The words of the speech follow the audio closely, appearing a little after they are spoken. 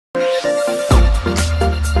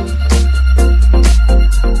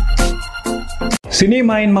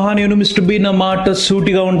Cinema in మహానీయుడు mister B నా మాట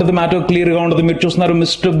సూటిగా ఉంటది, మ్యాటర్ క్లియర్ గా ఉంటది. మీరు చూస్తున్నారు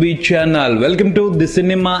mister B channel. Welcome to the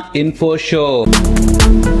cinema info show.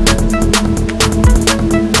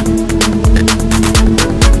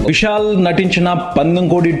 Vishal నటించిన పందెం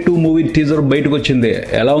కోడి 2 మూవీ టీజర్ బయటకు వచ్చింది.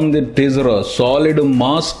 ఎలా ఉంది టీజర్? సాలిడ్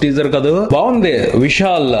మాస్ టీజర్ కదా, బాగుంది.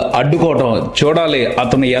 విశాల్ అడ్డుకోవటం చూడాలి,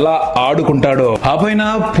 అతను ఎలా ఆడుకుంటాడో. ఆ పైన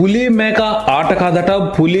పులి మేక ఆట కాదట,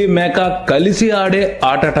 పులి మేక కలిసి ఆడే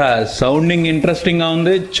ఆటట. సౌండింగ్ ఇంట్రెస్టింగ్ గా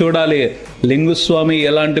ఉంది, చూడాలి. లింగుస్వామి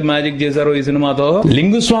ఎలాంటి మ్యాజిక్ చేశారో ఈ సినిమాతో.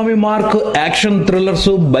 లింగుస్వామి మార్క్ యాక్షన్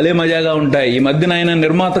థ్రిల్లర్స్ భలే మజాగా ఉంటాయి. ఈ మధ్యన ఆయన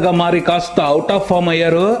నిర్మాతగా మారి కాస్త అవుట్ ఆఫ్ ఫామ్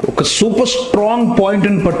అయ్యారు. ఒక సూపర్ స్ట్రాంగ్ పాయింట్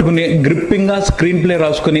ని పట్టుకుని గ్రిప్పింగ్ గా స్క్రీన్ ప్లే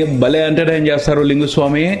రాసుకుని భలే ఎంటర్టైన్ చేస్తారు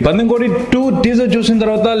లింగుస్వామి. పందెం కోడి 2 టీజర్ చూసిన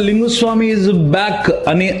తర్వాత లింగుస్వామి ఇస్ బ్యాక్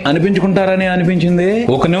అని అనిపించుకుంటారని అనిపించింది.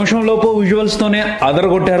 ఒక నిమిషం లోపు విజువల్స్ తోనే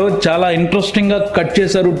అదరగొట్టారు. చాలా ఇంట్రెస్టింగ్ గా కట్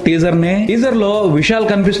చేశారు టీజర్ ని. టీజర్ లో విశాల్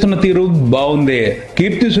కనిపిస్తున్న తీరు బాగుంది.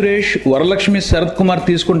 కీర్తి సురేష్, వరలక్ష్మి, శరత్ కుమార్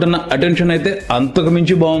తీసుకుంటున్న అటెన్షన్ అయితే అంతకు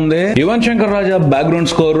మించి బాగుంది. యువన్ శంకర్ రాజా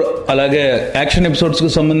బ్యాక్గ్రౌండ్ స్కోర్ అలాగే యాక్షన్ ఎపిసోడ్స్ కు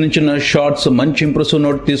సంబంధించిన షార్ట్స్ మంచి ఇంప్రెసివ్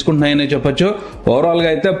నోట్ తీసుకుంటున్నాయని చెప్పొచ్చు. ఓవరాల్ గా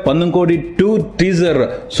అయితే పందెం కోడి 2 టీజర్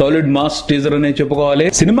సాలిడ్ మాస్ టీజర్ అనే చెప్పుకోవాలి.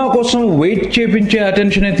 సినిమా కోసం వెయిట్ చేపించే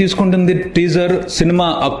అటెన్షన్ తీసుకుంటుంది టీజర్. సినిమా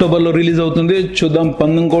అక్టోబర్ లో రిలీజ్ అవుతుంది. చూద్దాం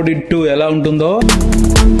పందెం కోడి 2 ఎలా ఉంటుందో.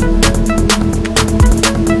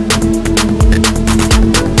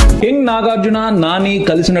 నాగార్జున, నాని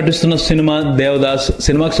కలిసి నటిస్తున్న సినిమా దేవదాస్.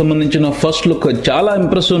 సినిమాకి సంబంధించిన ఫస్ట్ లుక్ చాలా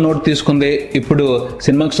ఇంప్రెసివ్ నోట్ తీసుకుంది. ఇప్పుడు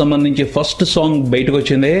సినిమాకి సంబంధించి ఫస్ట్ సాంగ్ బయటకు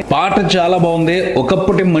వచ్చింది. పాట చాలా బాగుంది.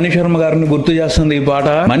 ఒకప్పటి మణిశర్మ గారిని గుర్తు చేస్తుంది ఈ పాట.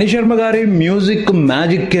 మణిశర్మ గారి మ్యూజిక్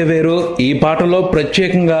మ్యాజిక్ వేరు. ఈ పాటలో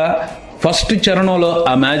ప్రత్యేకంగా ఫస్ట్ చరణంలో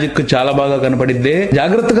ఆ మ్యాజిక్ చాలా బాగా కనపడిద్ది.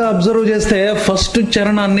 జాగ్రత్తగా అబ్జర్వ్ చేస్తే ఫస్ట్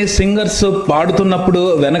చరణాన్ని సింగర్స్ పాడుతున్నప్పుడు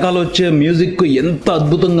వెనకాల వచ్చే మ్యూజిక్ ఎంత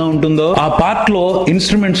అద్భుతంగా ఉంటుందో. ఆ పార్ట్ లో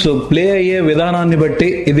ఇన్స్ట్రుమెంట్స్ ప్లే అయ్యే విధానాన్ని బట్టి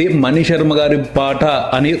ఇది మణిశర్మ గారి పాట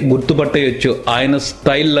అని గుర్తుపట్టేయచ్చు. ఆయన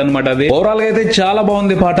స్టైల్ అన్నమాట అది. ఓవరాల్ గా అయితే చాలా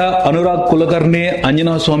బాగుంది పాట. అనురాగ్ కులకర్ణి,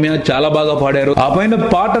 అంజనా సౌమ్య చాలా బాగా పాడారు. ఆ పైన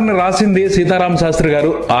పాటని రాసింది సీతారాం శాస్త్రి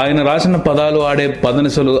గారు. ఆయన రాసిన పదాలు ఆడే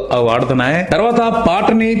పదనిసలు వాడుతున్నాయి. తర్వాత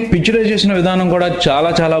పాటని పిక్చరైజ్ చేసిన విధానం కూడా చాలా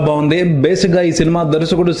చాలా బాగుంది. బేసిక్ గా ఈ సినిమా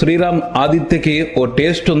దర్శకుడు శ్రీరామ్ ఆదిత్యకి ఓ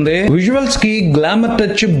టేస్ట్ ఉంది. విజువల్స్ కి గ్లామర్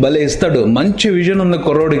టచ్ భలే ఇస్తాడు. మంచి విజన్ ఉంది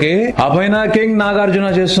కుర్రోడికి. ఆ పైన కింగ్ నాగార్జున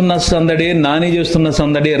చేస్తున్న సందడి, నాని చేస్తున్న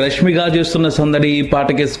సందడి, రష్మిక చేస్తున్న సందడి ఈ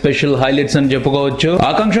పాటకి స్పెషల్ హైలైట్స్ అని చెప్పుకోవచ్చు.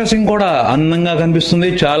 ఆకాంక్ష సింగ్ కూడా అందంగా కనిపిస్తుంది.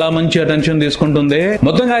 చాలా మంచి అటెన్షన్ తీసుకుంటుంది.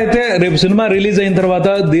 మొత్తంగా అయితే రేపు సినిమా రిలీజ్ అయిన తర్వాత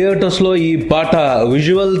థియేటర్స్ లో ఈ పాట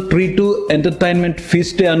విజువల్ ట్రీట్, ఎంటర్టైన్మెంట్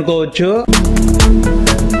ఫీస్టే అనుకోవచ్చు.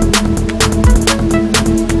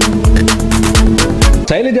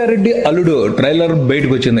 శైలజా రెడ్డి అల్లుడు ట్రైలర్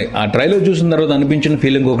బయటకు వచ్చింది. ఆ ట్రైలర్ చూసిన తర్వాత అనిపించిన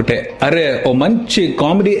ఫీలింగ్ ఒకటే, అరే ఓ మంచి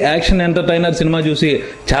కామెడీ యాక్షన్ ఎంటర్టైనర్ సినిమా చూసి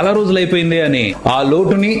చాలా రోజులు అయిపోయింది అని. ఆ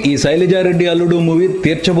లోటుని ఈ శైలజా రెడ్డి అల్లుడు మూవీ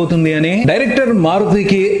తీర్చబోతుంది అని. డైరెక్టర్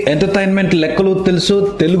మారుతికి ఎంటర్టైన్మెంట్ లెక్కలు తెలుసు,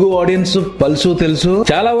 తెలుగు ఆడియన్స్ పల్సు తెలుసు.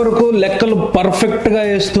 చాలా వరకు లెక్కలు పర్ఫెక్ట్ గా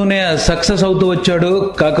వేస్తూనే సక్సెస్ అవుతూ వచ్చాడు.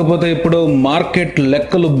 కాకపోతే ఇప్పుడు మార్కెట్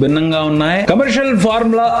లెక్కలు భిన్నంగా ఉన్నాయి. కమర్షియల్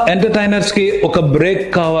ఫార్ములా ఎంటర్టైనర్స్ కి ఒక బ్రేక్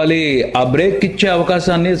కావాలి. ఆ బ్రేక్ ఇచ్చే అవకాశం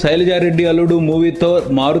శైలజా రెడ్డి అల్లుడు మూవీతో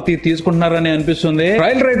మారుతి తీసుకుంటున్నారని అనిపిస్తుంది.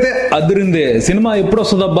 ట్రైలర్ అయితే అదిరింది. సినిమా ఎప్పుడు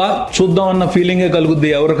వస్తుందబ్బా చూద్దాం అన్న ఫీలింగ్ కలుగుద్ది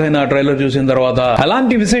ఎవరికైనా ట్రైలర్ చూసిన తర్వాత.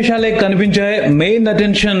 అలాంటి విశేషాలే కనిపించాయి. మెయిన్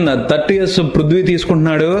అటెన్షన్ 30 years పృథ్వీ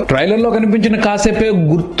తీసుకుంటున్నాడు. ట్రైలర్ లో కనిపించిన కాసేపే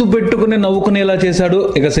గుర్తు పెట్టుకుని నవ్వుకునేలా చేశాడు.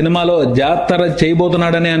 ఇక సినిమాలో జాతర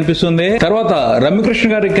చేయబోతున్నాడని అనిపిస్తుంది. తర్వాత రమ్యకృష్ణ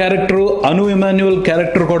గారి క్యారెక్టర్, అను ఇమాన్యువల్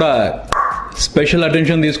క్యారెక్టర్ కూడా స్పెషల్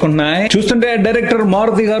అటెన్షన్ తీసుకుంటున్నాయి. చూస్తుంటే డైరెక్టర్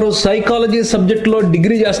మారుతి గారు సైకాలజీ సబ్జెక్ట్ లో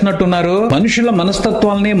డిగ్రీ చేస్తున్నట్టున్నారు. మనుషుల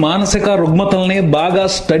మనస్తత్వాల్ని, మానసిక రుగ్మతల్ని బాగా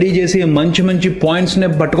స్టడీ చేసి మంచి మంచి పాయింట్స్ ని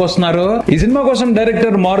పట్టుకొస్తున్నారు. ఈ సినిమా కోసం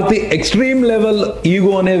director Maruti extreme level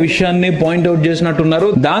ego అనే విషయాన్ని పాయింట్ అవుట్ చేసినట్టున్నారు.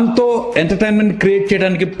 దాంతో ఎంటర్టైన్మెంట్ క్రియేట్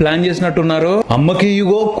చేయడానికి ప్లాన్ చేసినట్టున్నారు. అమ్మకి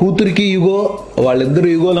ఈగో, కూతురికి ఈగో, వాళ్ళిద్దరు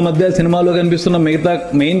ఈగోల మధ్య సినిమాలో కనిపిస్తున్న మిగతా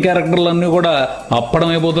మెయిన్ క్యారెక్టర్లన్నీ కూడా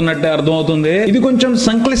అప్పడమైపోతున్నట్టే అర్థమవుతుంది. ఇది కొంచెం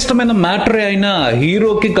సంక్లిష్టమైన మ్యాటర్ అయినా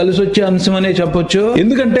హీరోకి కలిసి వచ్చే అంశం అనే చెప్పొచ్చు.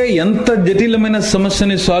 ఎందుకంటే ఎంత జటిలమైన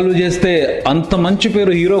సమస్యని సాల్వ్ చేస్తే అంత మంచి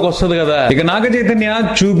పేరు హీరోకి వస్తుంది కదా. ఇక నాగ చైతన్య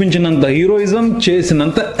చూపించినంత హీరోయిజం,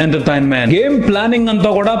 చేసినంత ఎంటర్టైన్మెంట్, గేమ్ ప్లానింగ్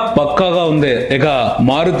అంతా కూడా పక్కాగా ఉంది. ఇక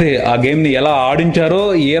మారుతి ఆ గేమ్ ని ఎలా ఆడించారో,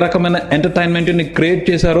 ఏ రకమైన ఎంటర్టైన్మెంట్ ని క్రియేట్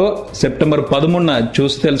చేశారో సెప్టెంబర్ 13న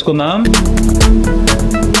చూసి తెలుసుకుందాం.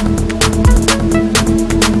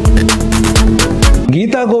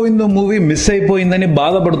 గీతా గోవిందం మూవీ మిస్ అయిపోయిందని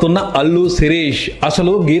బాధపడుతున్న అల్లు శిరీష్.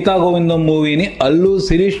 అసలు గీతా గోవిందం మూవీని అల్లు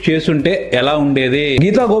శిరీష్ చేసుంటే ఎలా ఉండేది?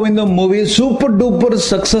 గీతా గోవిందం మూవీ సూపర్ డూపర్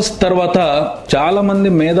సక్సెస్ తర్వాత చాలా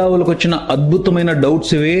మంది మేధావులకు వచ్చిన అద్భుతమైన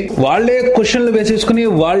డౌట్స్ ఇవి. వాళ్లే క్వశ్చన్లు వేసేసుకుని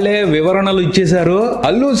వాళ్లే వివరణలు ఇచ్చేశారు.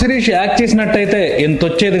 అల్లు శిరీష్ యాక్ట్ చేసినట్టయితే ఎంత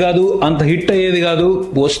వచ్చేది కాదు, అంత హిట్ అయ్యేది కాదు,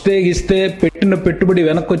 వస్తే ఇస్తే పెట్టిన పెట్టుబడి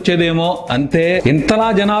వెనక్కి వచ్చేదేమో, అంతే. ఇంతలా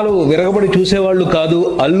జనాలు విరగబడి చూసేవాళ్లు కాదు.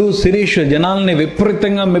 అల్లు శిరీష్ జనాల్ని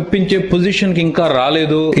విపరీతంగా మెప్పించే పొజిషన్ కి ఇంకా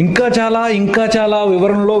రాలేదు. ఇంకా చాలా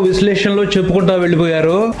వివరణలో విశ్లేషణలో చెప్పుకుంటా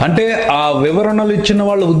వెళ్ళిపోయారు. అంటే ఆ వివరణలు ఇచ్చిన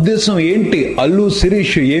వాళ్ళ ఉద్దేశం ఏంటి? అల్లు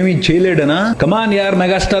శిరీష్ ఏమీ చేయలేడనా? కమాన్ యార్,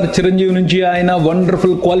 మెగాస్టార్ చిరంజీవి నుంచి ఆయన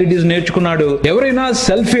వండర్ఫుల్ క్వాలిటీస్ నేర్చుకున్నాడు. ఎవరైనా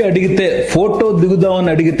సెల్ఫీ అడిగితే, ఫోటో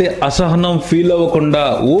దిగుదామని అడిగితే అసహనం ఫీల్ అవ్వకుండా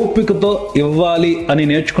ఓపికతో ఇవ్వాలి అని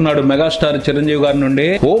నేర్చుకున్నాడు మెగాస్టార్ చిరంజీవి గారి నుండి.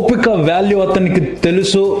 ఓపిక వాల్యూ అతనికి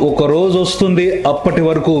తెలుసు. ఒక రోజు వస్తుంది, అప్పటి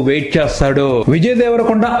వరకు వెయిట్ చేస్తాడు. విజయ్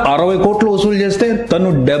దేవరకొండ 60 కోట్లు వసూలు చేస్తే తను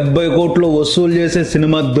 70 కోట్లు వసూలు చేసే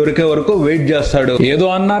సినిమా దొరికే వరకు వెయిట్ చేస్తాడు. ఏదో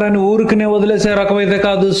అన్నారని ఊరికినే వదిలేసే రకమైతే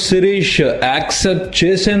కాదు. శిరీష్ యాక్సెప్ట్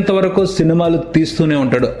చేసేంత వరకు సినిమాలు తీస్తూనే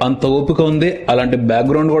ఉంటాడు. అంత ఓపిక ఉంది. అలాంటి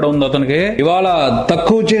బ్యాక్గ్రౌండ్ కూడా ఉంది అతనికి. ఇవాళ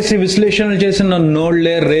తక్కువ చేసి విశ్లేషణలు చేసిన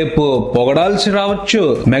నోళ్లే రేపు పొగడాల్సి రావచ్చు.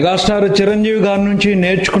 మెగాస్టార్ చిరంజీవి గారి నుంచి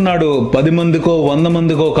నేర్చుకున్నాడు. 10 మందికో 100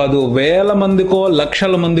 మందికో కాదు, వేల మందికో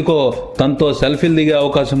లక్షల మందికో తనతో సెల్ఫీలు దిగే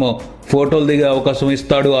అవకాశము, ఫోటోలు దిగే అవకాశం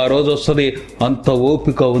ఇస్తాడు. ఆ రోజు వస్తుంది. అంత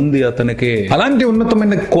ఓపిక ఉంది అతనికి. అలాంటి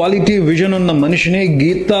ఉన్నతమైన క్వాలిటీ విజన్ ఉన్న మనిషిని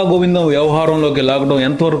గీతా గోవిందం వ్యవహారంలోకి లాగడం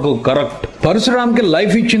ఎంతవరకు కరెక్ట్? పరశురామ్కి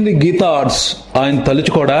లైఫ్ ఇచ్చింది గీతా ఆర్ట్స్. ఆయన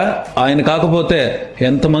తలుచుకోడా? ఆయన కాకపోతే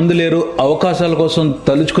ఎంతమంది లేరు అవకాశాల కోసం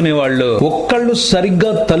తలుచుకునే వాళ్ళు. ఒక్కళ్ళు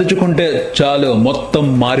సరిగ్గా తలుచుకుంటే చాలు, మొత్తం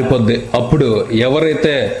మారిపోద్ది. అప్పుడు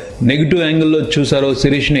ఎవరైతే నెగిటివ్ యాంగిల్లో చూసారో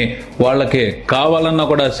శిరీష్ ని, వాళ్ళకి కావాలన్నా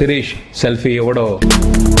కూడా శిరీష్ సెల్ఫీ ఇవ్వడం.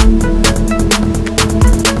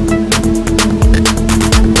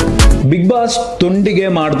 బిగ్ బాస్ తొండి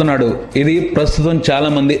గేమ్ ఆడుతున్నాడు. ఇది ప్రస్తుతం చాలా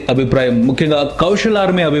మంది అభిప్రాయం, ముఖ్యంగా కౌశల్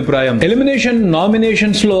ఆర్మీ అభిప్రాయం. ఎలిమినేషన్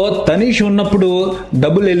నామినేషన్స్ లో తనీష్ ఉన్నప్పుడు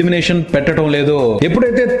డబుల్ ఎలిమినేషన్ పెట్టడం లేదు.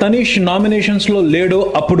 ఎప్పుడైతే తనీష్ నామినేషన్స్ లో లేడో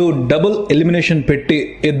అప్పుడు డబుల్ ఎలిమినేషన్ పెట్టి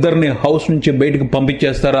ఇద్దరిని హౌస్ నుంచి బయటకు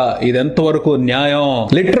పంపించేస్తారా? ఇది ఎంతవరకు న్యాయం?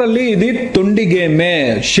 లిటరల్లీ ఇది తొండి గేమే.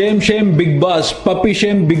 Shame big boss, puppy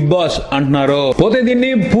shame big boss అంటున్నారు. పోతే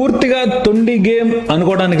దీన్ని పూర్తిగా తొండి గేమ్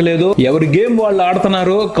అనుకోవడానికి లేదు. ఎవరి గేమ్ వాళ్ళు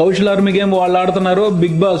ఆడుతున్నారు. కౌశల్ ఆర్మీ గేమ్ వాళ్ళు ఆడుతున్నారు,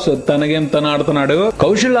 బిగ్ బాస్ తన గేమ్ తను ఆడుతున్నాడు.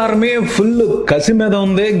 కౌశల్ ఆర్మీ ఫుల్ కసి మీద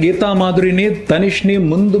ఉంది. గీతా మాధురిని, తనిష్ ని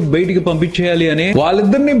ముందు బయటికి పంపించేయాలి అని.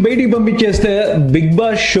 వాళ్ళిద్దరిని బయటికి పంపించేస్తే బిగ్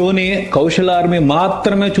బాస్ షోని కౌశల్ ఆర్మీ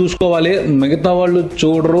మాత్రమే చూసుకోవాలి, మిగతా వాళ్ళు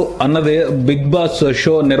చూడరు అన్నదే బిగ్ బాస్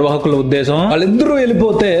షో నిర్వాహకుల ఉద్దేశం. వాళ్ళిద్దరూ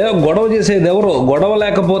వెళ్ళిపోతే గొడవ చేసేది ఎవరు? గొడవ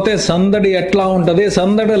లేకపోతే సందడి ఎట్లా ఉంటది?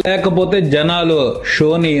 సందడి లేకపోతే జనాలు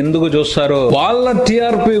షోని ఎందుకు చూస్తారు? వాళ్ళ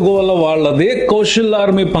టిఆర్పి గోల వాళ్ళది, కౌశల్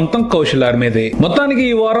ఆర్మీ పంతం కౌశల్ ఆర్మీది. మొత్తానికి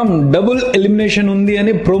ఈ వారం డబుల్ ఎలిమినేషన్ ఉంది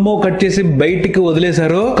అని ప్రోమో కట్ చేసి బయటికి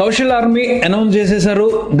వదిలేశారు. కౌశల్ ఆర్మీ అనౌన్స్ చేసేశారు.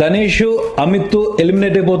 గణేష్, అమిత్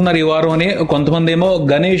ఎలిమినేట్ అయిపోతున్నారు ఈ వారం అని. కొంతమంది ఏమో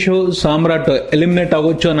గణేష్, సామ్రాట్ ఎలిమినేట్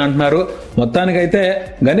అవ్వచ్చు అని అంటున్నారు. మొత్తానికైతే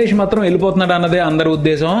గణేష్ మాత్రం వెళ్ళిపోతున్నాడు అన్నదే అందరి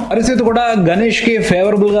ఉద్దేశం. పరిస్థితి కూడా గణేష్ కి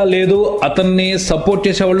ఫేవరబుల్ గా లేదు. అతన్ని సపోర్ట్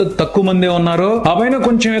చేసే వాళ్ళు తక్కువ మంది ఉన్నారు. ఆ పైన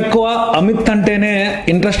కొంచెం ఎక్కువ అమిత్ అంటేనే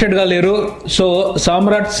ఇంట్రెస్టెడ్ గా లేరు. సో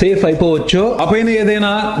సామ్రాట్ సేఫ్ అయిపోవచ్చు. ఆ పైన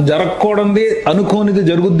ఏదైనా జరగకూడదు అనుకోనిది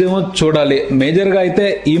జరుగుద్దేమో చూడాలి. మేజర్ గా అయితే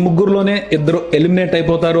ఈ ముగ్గురులోనే ఇద్దరు ఎలిమినేట్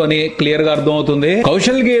అయిపోతారు అని క్లియర్ గా అర్థం అవుతుంది.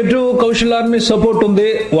 కౌశల్ కి ఎటు కౌశల్ ఆర్మీ సపోర్ట్ ఉంది.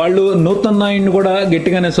 వాళ్ళు నూతన్ నాయుడు కూడా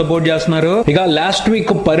గట్టిగానే సపోర్ట్ చేస్తున్నారు. ఇక లాస్ట్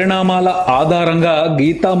వీక్ పరిణామాల ఆధారంగా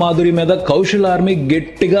గీతా మాధురి మీద కౌశల్ ఆర్మీ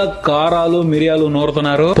గట్టిగా కారాలు మిరియాలు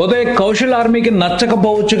నూరుతున్నారు. పోతే కౌశల్ ఆర్మీకి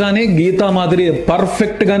నచ్చకపోవచ్చు కానీ గీతా మాధురి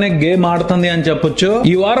పర్ఫెక్ట్ గానే గేమ్ ఆడుతుంది అని చెప్పొచ్చు.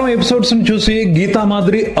 ఈ వారం ఎపిసోడ్స్ ని చూసి గీతా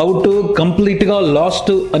మాధురి అవుట్, కంప్లీట్ గా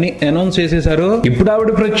లాస్ట్ అని అనౌన్స్ చేసేశారు. ఇప్పుడు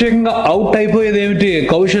ఆవిడ ప్రత్యేకంగా అవుట్ అయిపోయేది ఏమిటి?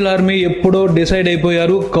 కౌశల్ ఆర్మీ ఎప్పుడో డిసైడ్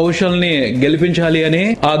అయిపోయారు కౌశల్ ని గెలిపించాలి అని.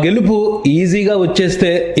 ఆ గెలుపు ఈజీగా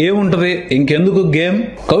వచ్చేస్తే ఏముంటది, ఇంకెందుకు గేమ్?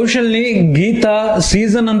 కౌశల్ ని గీత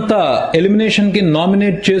సీజన్ అంతా ఎలిమినేషన్ కి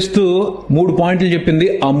నామినేట్ చేస్తూ 3 పాయింట్లు చెప్పింది.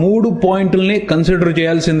 ఆ 3 పాయింట్లని కన్సిడర్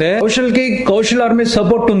చేయాల్సిందే. కౌశల్ కి కౌశల్ ఆర్మీ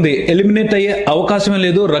సపోర్ట్ ఉంది. ఎలిమినేట్ అయ్యే అవకాశమే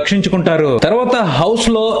లేదు, రక్షించుకుంటారు. తర్వాత హౌస్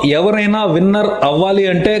లో ఎవరైనా విన్నర్ అవ్వాలి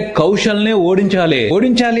అంటే కౌశల్ నే ఓడించాలి.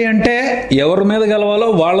 అంటే ఎవరి మీద గెలవాలో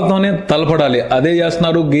వాళ్ళతోనే తలపడాలి. అదే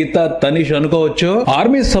చేస్తున్నారు గీత, తనీష్ అనుకోవచ్చు.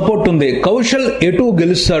 ఆర్మీ సపోర్ట్ ఉంది, కౌశల్ ఎటు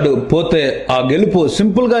గెలుస్తాడు, పోతే ఆ గెలుపు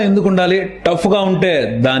సింపుల్ గా ఎందుకు ఉండాలి, టఫ్ గా ఉంటే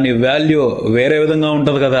దాని వాల్యూ వేరే విధంగా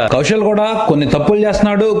ఉంటది కదా. కౌశల్ కూడా కొన్ని తప్పులు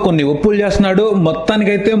చేస్తున్నాడు, కొన్ని ఒప్పులు చేస్తున్నాడు,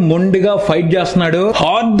 మొత్తానికైతే మొండిగా ఫైట్ చేస్తున్నాడు.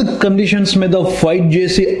 హార్డ్ కండిషన్స్ మీద ఫైట్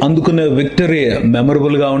చేసి అందుకునే విక్టరీ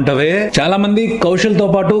మెమరబుల్ గా ఉంటది. చాలా మంది కౌశల్ తో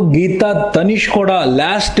పాటు గీత, తనీష్ కూడా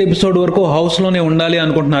లాస్ట్ ఎపిసోడ్ వరకు హౌస్ లోనే ఉండాలి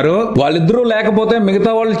అనుకుంటున్నారు. వాళ్ళిద్దరూ లేకపోతే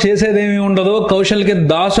మిగతా వాళ్ళు చేసేదేమీ ఉండదు, కౌశల్ కి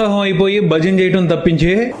దాసోహం అయిపోయి భజన చేయటం తప్పించి.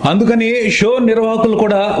 అందుకని షో నిర్వాహకులు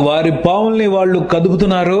కూడా వారి పావుల్ని వాళ్ళు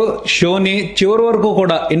కదుపుతున్నారు, షోని చివరి వరకు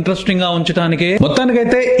కూడా ఇంట్రెస్టింగ్ గా ఉంచడానికి.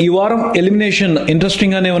 మొత్తానికైతే ఈ వారం ఎలిమినేషన్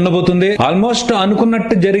ఇంట్రెస్టింగ్ గానే ఉండబోతుంది. ఆల్మోస్ట్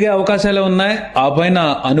అనుకున్నట్టు జరిగే అవకాశాలే ఉన్నాయి. ఆ పైన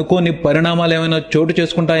అనుకోని పరిణామాలు ఏమైనా చోటు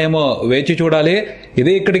చేసుకుంటాయేమో వేచి చూడాలి.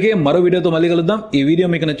 ఇదే ఇక్కడికి మరో వీడియోతో మళ్ళీ కలుద్దాం. ఈ వీడియో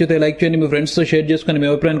మీకు నచ్చితే లైక్ చేయండి, మీ ఫ్రెండ్స్ తో షేర్ చేసుకుని మీ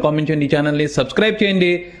అభిప్రాయాన్ని కామెంట్ చేయండి, ఈ ఛానల్ ని సబ్స్క్రైబ్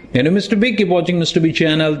చేయండి. నేను mister B, keep watching mister B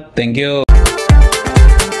channel. Thank you.